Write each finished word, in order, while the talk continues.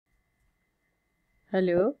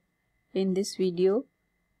Hello, in this video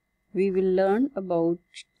we will learn about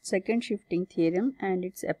second shifting theorem and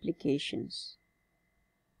its applications.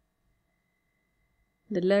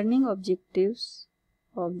 The learning objectives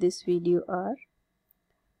of this video are: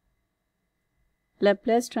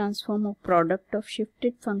 Laplace transform of product of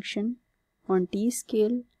shifted function on t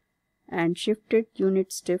scale and shifted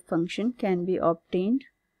unit step function can be obtained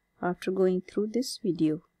after going through this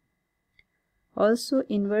video. Also,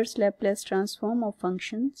 inverse Laplace transform of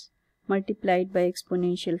functions multiplied by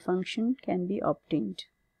exponential function can be obtained.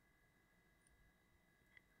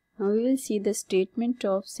 Now we will see the statement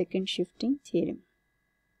of second shifting theorem.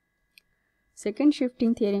 Second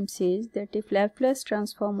shifting theorem says that if Laplace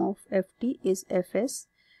transform of ft is fs,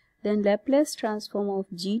 then Laplace transform of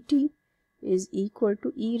gt is equal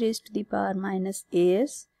to e raised to the power minus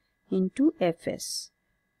as into fs,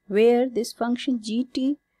 where this function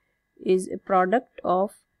gt is a product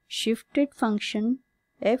of shifted function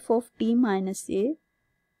f of t minus a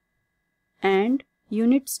and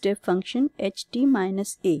unit step function ht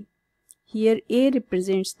minus a. Here a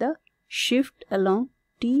represents the shift along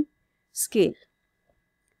t scale.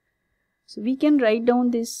 So we can write down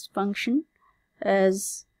this function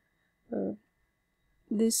as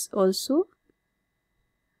this also.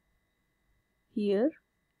 Here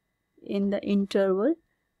in the interval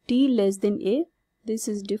t less than a, this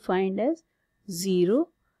is defined as 0,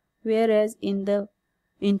 whereas in the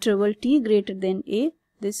interval t greater than a,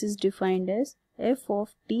 this is defined as f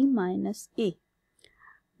of t minus a.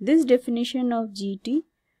 This definition of gt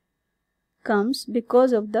comes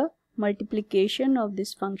because of the multiplication of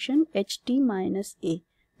this function ht minus a,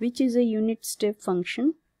 which is a unit step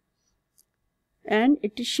function, and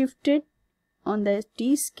it is shifted on the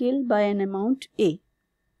t scale by an amount a.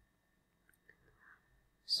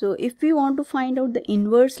 So if we want to find out the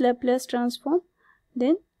inverse Laplace transform,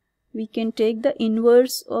 then we can take the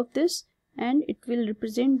inverse of this and it will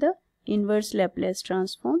represent the inverse Laplace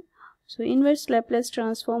transform. So inverse Laplace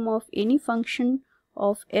transform of any function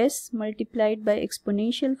of s multiplied by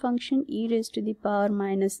exponential function e raised to the power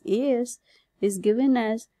minus as is given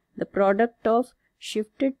as the product of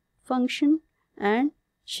shifted function and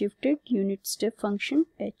shifted unit step function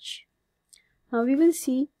h. Now we will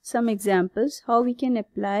see some examples how we can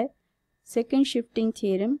apply second shifting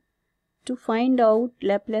theorem to find out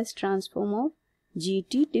Laplace transform of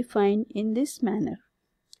gt defined in this manner.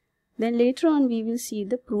 Then later on we will see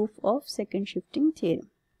the proof of second shifting theorem.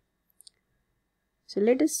 So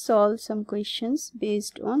let us solve some questions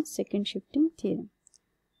based on second shifting theorem.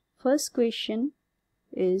 First question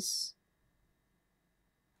is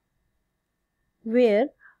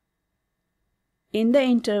where in the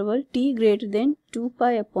interval t greater than 2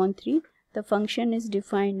 pi upon 3, the function is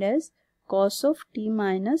defined as cos of t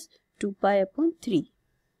minus 2 pi upon 3.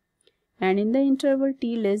 And in the interval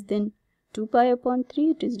t less than 2 pi upon 3,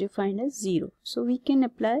 it is defined as 0. So we can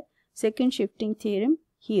apply second shifting theorem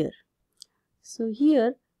here. So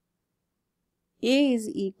here a is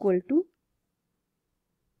equal to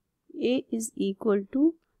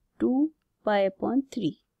 2 pi upon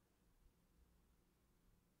 3.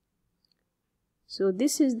 So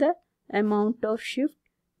this is the amount of shift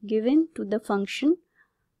given to the function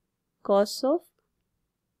cos of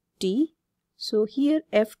t. So here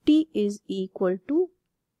ft is equal to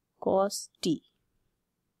cos t.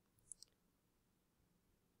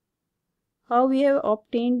 How we have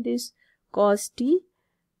obtained this cos t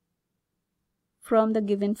from the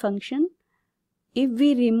given function? If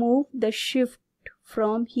we remove the shift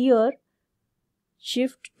from here,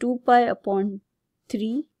 shift 2 pi upon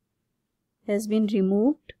 3 has been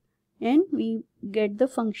removed and we get the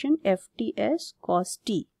function ft as cos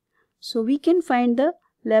t. So we can find the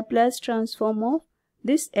Laplace transform of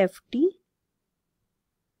this ft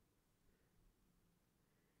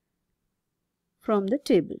from the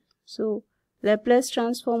table. So Laplace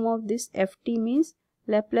transform of this ft means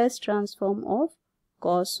Laplace transform of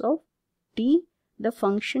cos of t, the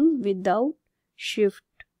function without shift.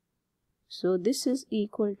 So this is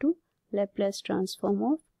equal to Laplace transform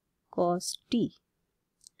of cos t,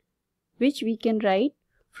 which we can write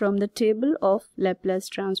from the table of Laplace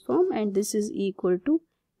transform, and this is equal to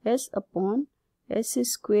s upon s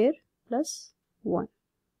square plus 1.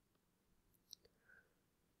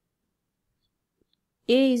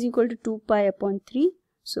 A is equal to 2 pi upon 3.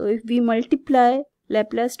 So if we multiply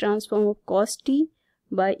Laplace transform of cos t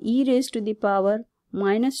by e raised to the power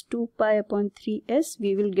minus 2 pi upon 3s,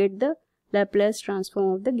 we will get the Laplace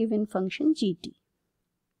transform of the given function gt.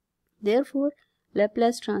 Therefore,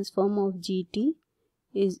 Laplace transform of gt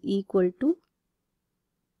is equal to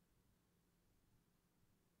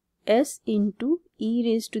s into e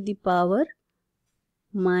raised to the power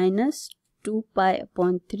minus 2 pi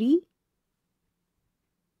upon 3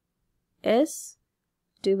 s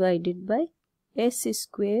divided by s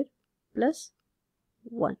square plus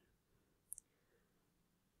 1.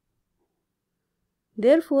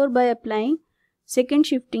 Therefore, by applying second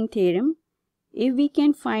shifting theorem, if we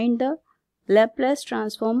can find the Laplace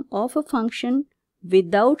transform of a function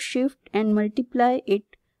without shift and multiply it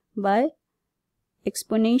by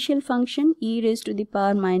exponential function e raised to the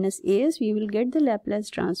power minus as, we will get the Laplace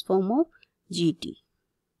transform of gt.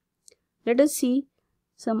 Let us see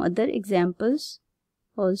some other examples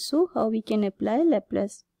also, how we can apply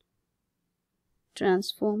Laplace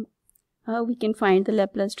transform, how we can find the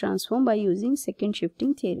Laplace transform by using second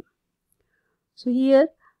shifting theorem. So here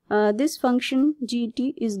this function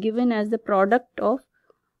gt is given as the product of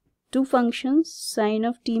two functions, sine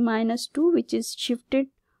of t minus 2, which is shifted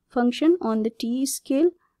function on the t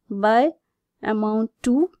scale by amount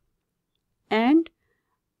 2, and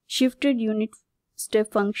shifted unit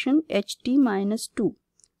step function ht minus 2.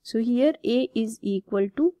 So here a is equal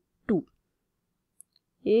to 2.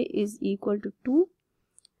 A is equal to 2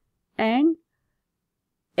 and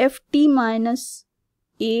ft minus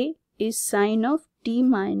a is sine of t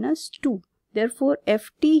minus 2. Therefore,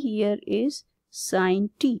 ft here is sine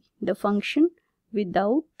t, the function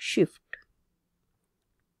without shift.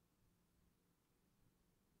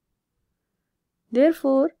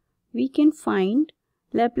 Therefore, we can find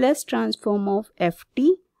Laplace transform of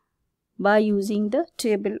ft by using the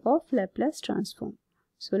table of Laplace transform.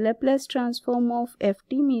 So, Laplace transform of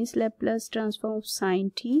ft means Laplace transform of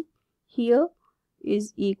sine t here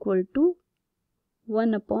is equal to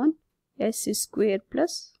 1 upon s square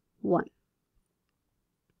plus 1.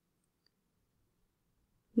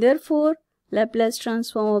 Therefore, Laplace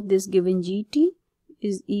transform of this given gt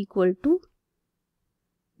is equal to,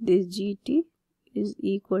 this gt is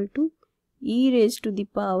equal to e raised to the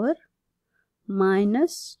power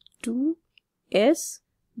minus 2s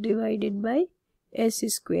divided by s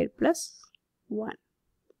square plus 1.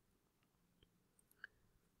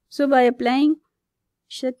 So, by applying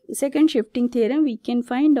second shifting theorem, we can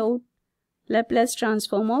find out Laplace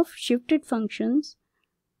transform of shifted functions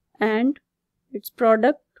and its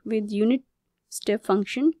product with unit step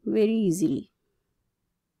function very easily.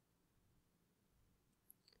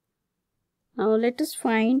 Now, let us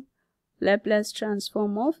find Laplace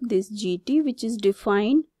transform of this gt, which is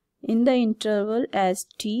defined in the interval as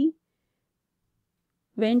t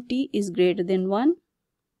when t is greater than 1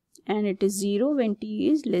 and it is 0 when t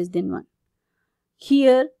is less than 1.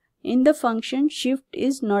 Here in the function shift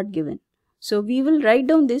is not given. So, we will write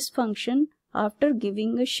down this function after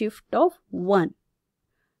giving a shift of 1.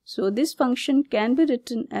 So, this function can be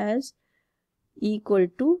written as equal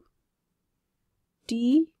to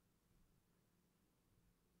t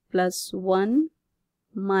plus 1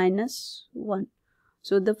 minus 1.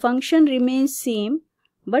 So, the function remains same,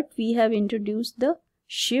 but we have introduced the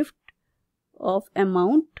shift of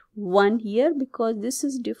amount 1 here because this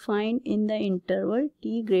is defined in the interval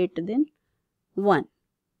t greater than 1.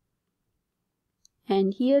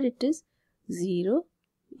 And here it is 0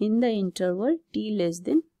 in the interval t less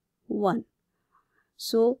than 1.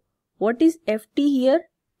 So, what is ft here?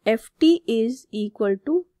 Ft is equal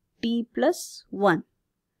to t plus 1.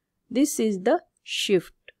 This is the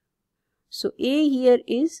shift. So, a here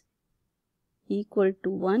is equal to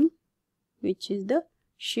 1, which is the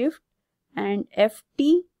shift, and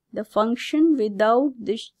ft, the function without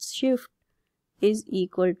this shift, is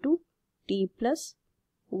equal to t plus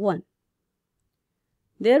 1.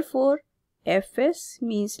 Therefore, fs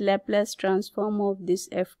means Laplace transform of this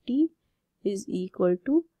ft is equal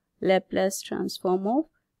to Laplace transform of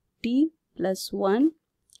t plus 1,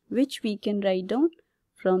 which we can write down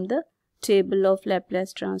from the table of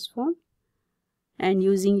Laplace transform, and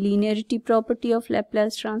using linearity property of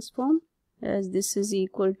Laplace transform, as this is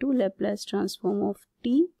equal to Laplace transform of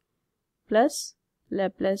t plus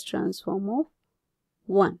Laplace transform of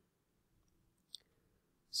 1.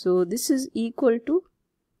 So, this is equal to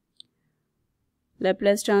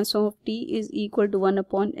Laplace transform of t is equal to 1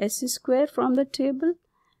 upon s square from the table,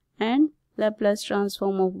 and Laplace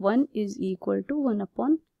transform of 1 is equal to 1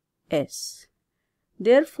 upon s.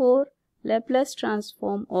 Therefore, Laplace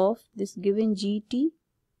transform of this given gt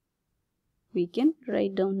we can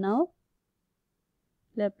write down now.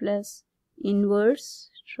 Laplace inverse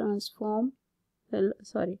transform,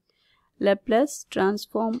 Laplace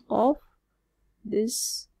transform of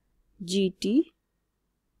this gt.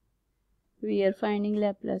 We are finding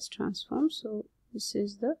Laplace transform. So, this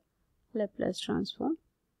is the Laplace transform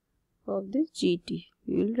of this gt.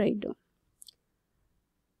 We will write down.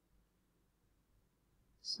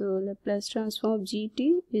 So Laplace transform of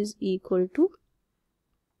gt is equal to,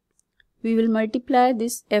 we will multiply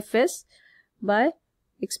this fs by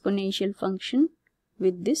exponential function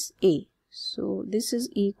with this a. So this is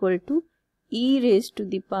equal to e raised to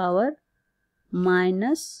the power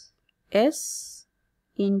minus s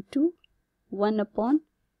into 1 upon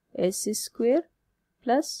s square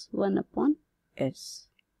plus 1 upon s.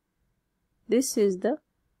 This is the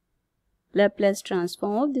Laplace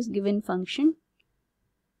transform of this given function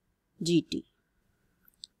gt.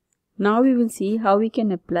 Now we will see how we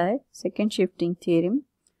can apply second shifting theorem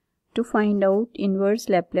to find out inverse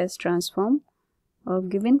Laplace transform of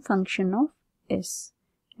given function of s,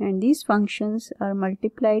 and these functions are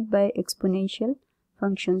multiplied by exponential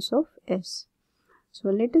functions of s. So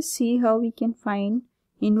let us see how we can find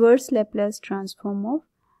inverse Laplace transform of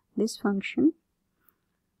this function.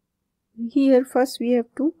 Here first we have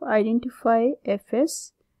to identify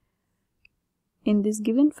fs. In this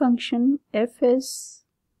given function, fs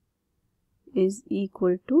is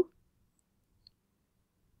equal to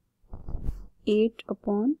 8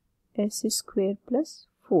 upon s square plus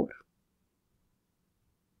 4,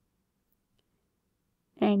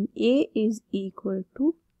 and a is equal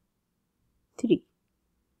to 3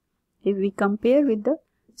 if we compare with the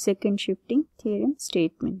second shifting theorem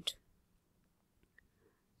statement.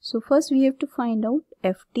 So first we have to find out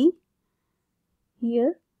ft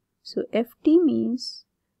here. So ft means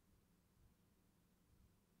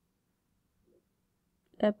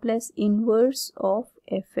Laplace inverse of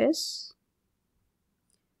fs,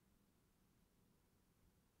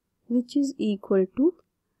 which is equal to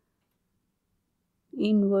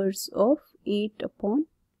inverse of 8 upon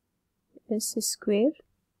s square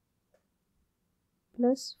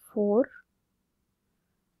plus 4.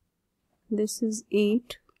 This is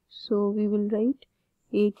 8, so we will write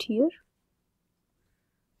 8 here.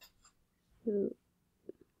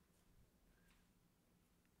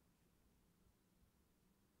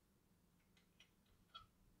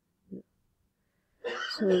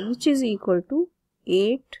 So which is equal to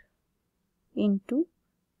 8 into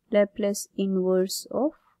Laplace inverse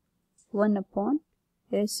of 1 upon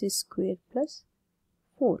s square plus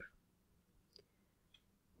 4.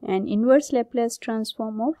 And inverse Laplace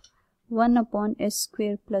transform of 1 upon s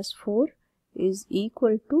square plus 4 is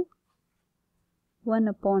equal to 1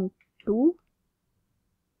 upon 2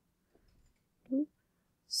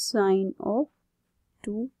 sine of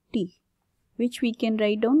 2t, which we can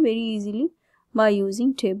write down very easily by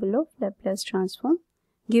using table of Laplace transform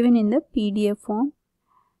given in the PDF form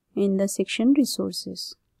in the section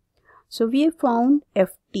resources. So we have found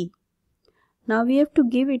ft. Now we have to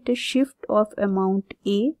give it a shift of amount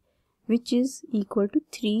a, which is equal to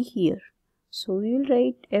 3 here. So we will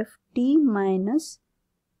write ft minus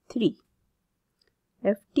 3.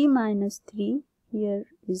 ft minus 3 here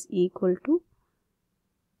is equal to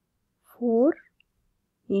 4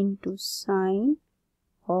 into sine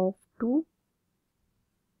of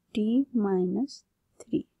 2t minus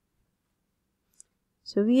 3.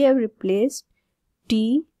 So we have replaced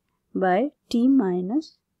t by t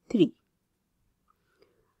minus 3.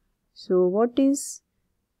 So what is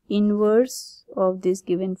inverse of this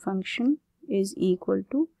given function is equal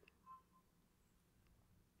to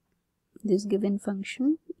this given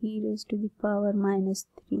function e raised to the power minus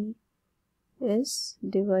 3s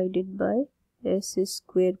divided by s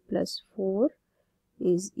square plus 4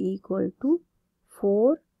 is equal to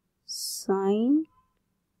 4 sine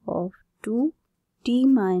of 2t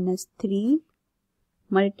minus 3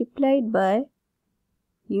 multiplied by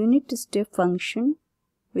unit step function,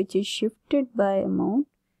 which is shifted by amount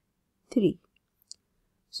 3.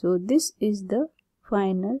 So this is the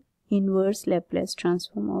final inverse Laplace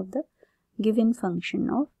transform of the given function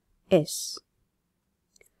of s.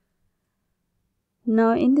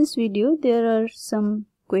 Now in this video there are some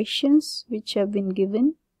questions which have been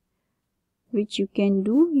given, which you can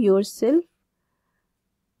do yourself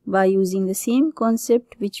by using the same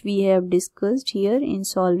concept which we have discussed here in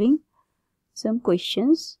solving some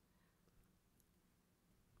questions,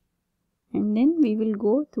 and then we will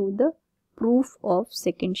go through the proof of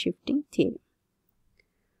second shifting theorem.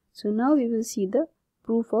 So now we will see the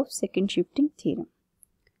proof of second shifting theorem.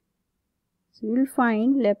 So we will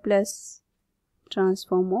find Laplace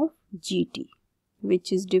transform of gt,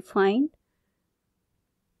 which is defined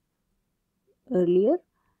earlier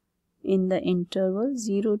in the interval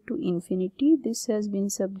 0 to infinity. This has been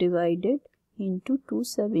subdivided into 2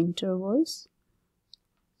 sub-intervals.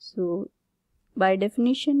 So by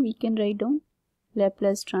definition we can write down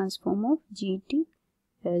Laplace transform of gt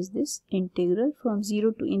as this integral from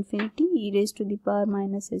 0 to infinity e raised to the power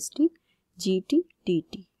minus st gt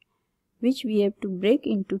dt, which we have to break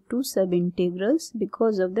into two sub-integrals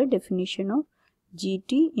because of the definition of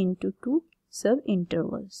gt into two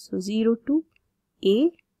sub-intervals. So 0 to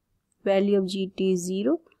a, value of gt is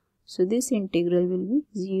 0. So this integral will be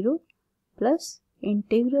 0 plus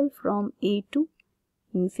integral from a to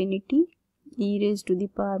infinity e raised to the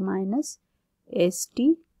power minus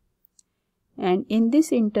st, and in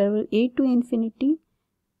this interval a to infinity,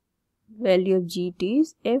 value of gt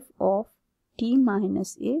is f of t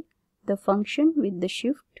minus a, the function with the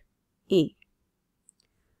shift a.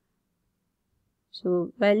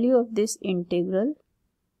 So value of this integral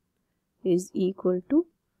is equal to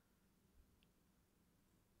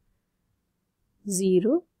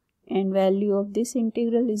 0, and value of this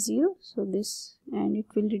integral is 0. So this, and it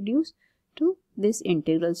will reduce to this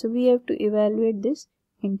integral. So we have to evaluate this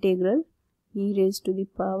integral e raised to the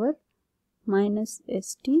power minus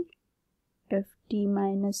st ft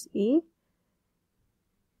minus a,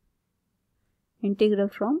 integral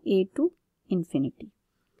from a to infinity.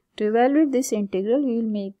 To evaluate this integral, we will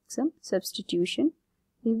make some substitution.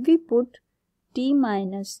 If we put t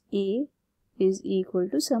minus a is equal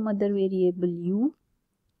to some other variable u,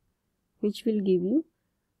 which will give you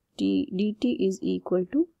dt is equal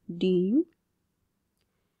to du,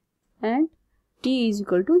 and t is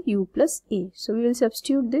equal to u plus a. So we will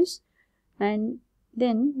substitute this, and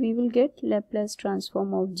then we will get Laplace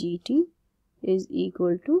transform of gt is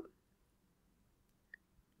equal to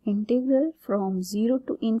integral from 0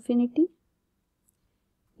 to infinity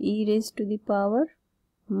e raised to the power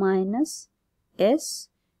minus s,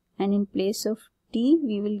 and in place of t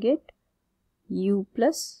we will get u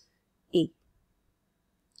plus a,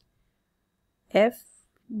 f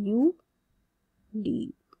u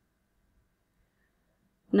du.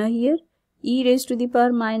 Now here e raised to the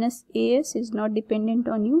power minus as is not dependent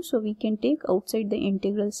on u, so we can take outside the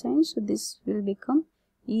integral sign. So this will become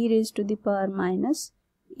e raised to the power minus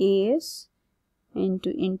as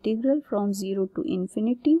into integral from 0 to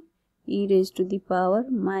infinity e raised to the power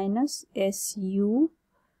minus su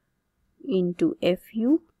into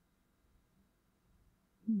fu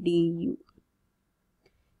du.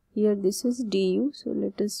 Here this is du, so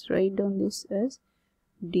let us write down this as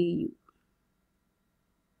du.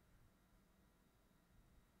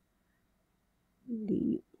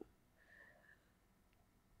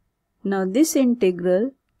 Now this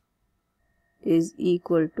integral is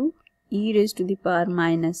equal to e raised to the power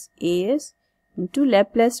minus as into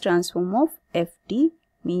Laplace transform of ft,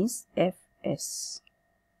 means fs.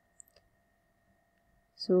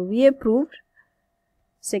 So we have proved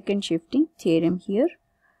second shifting theorem here.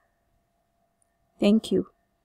 Thank you.